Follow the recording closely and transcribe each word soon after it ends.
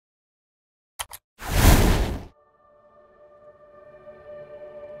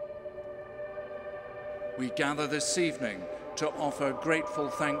We gather this evening to offer grateful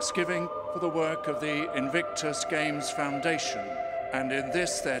thanksgiving for the work of the Invictus Games Foundation. And in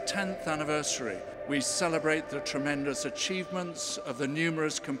this, their 10th anniversary, we celebrate the tremendous achievements of the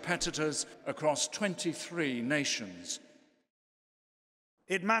numerous competitors across 23 nations.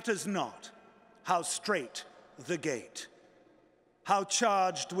 It matters not how straight the gate, how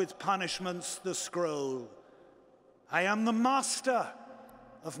charged with punishments the scroll. I am the master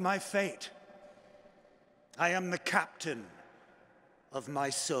of my fate. I am the captain of my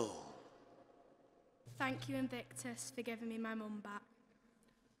soul. Thank you, Invictus, for giving me my mum back.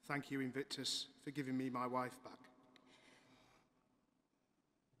 Thank you, Invictus, for giving me my wife back.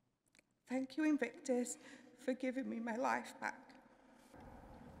 Thank you, Invictus, for giving me my life back.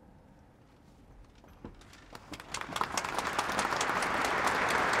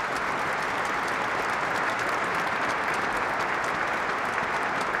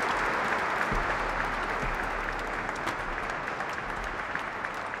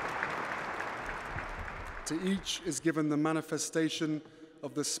 To each is given the manifestation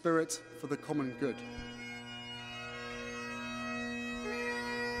of the Spirit for the common good.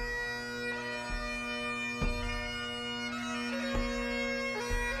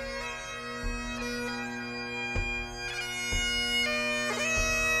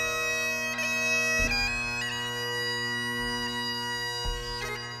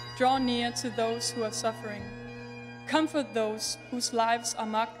 Draw near to those who are suffering. Comfort those whose lives are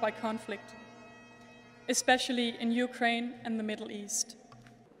marked by conflict, especially in Ukraine and the Middle East.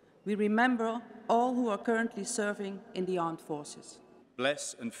 We remember all who are currently serving in the armed forces.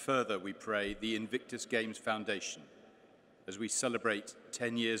 Bless and further, we pray, the Invictus Games Foundation as we celebrate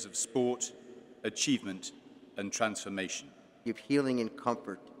 10 years of sport, achievement and transformation. Give healing and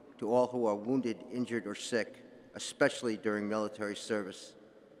comfort to all who are wounded, injured or sick, especially during military service.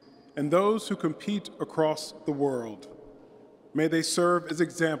 And those who compete across the world, may they serve as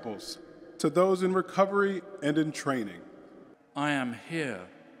examples to those in recovery and in training. I am here.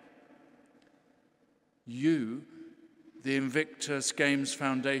 You, the Invictus Games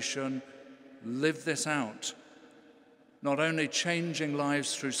Foundation, live this out, not only changing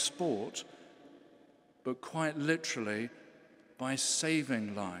lives through sport, but quite literally by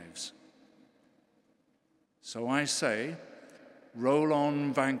saving lives. So I say, roll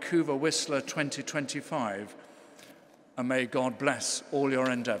on Vancouver Whistler 2025, and may God bless all your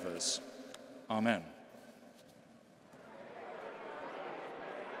endeavors. Amen.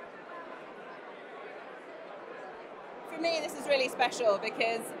 For me, this is really special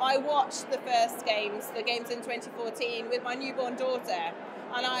because I watched the first games, the games in 2014, with my newborn daughter.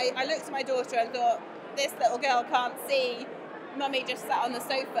 And I looked at my daughter and thought, this little girl can't see Mummy just sat on the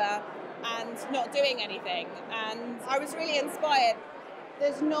sofa and not doing anything. And I was really inspired.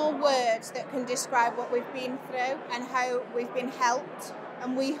 There's no words that can describe what we've been through and how we've been helped.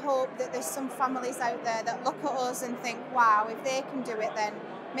 And we hope that there's some families out there that look at us and think, wow, if they can do it, then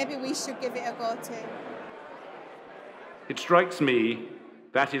maybe we should give it a go too. It strikes me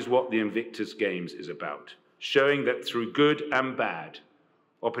that is what the Invictus Games is about, showing that through good and bad,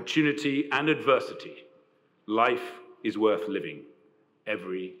 opportunity and adversity, life is worth living,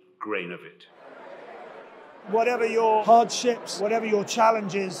 every grain of it. Whatever your hardships, whatever your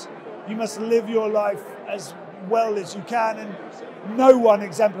challenges, you must live your life as well as you can, and no one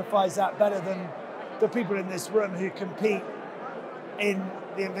exemplifies that better than the people in this room who compete in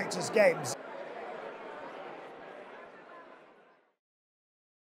the Invictus Games.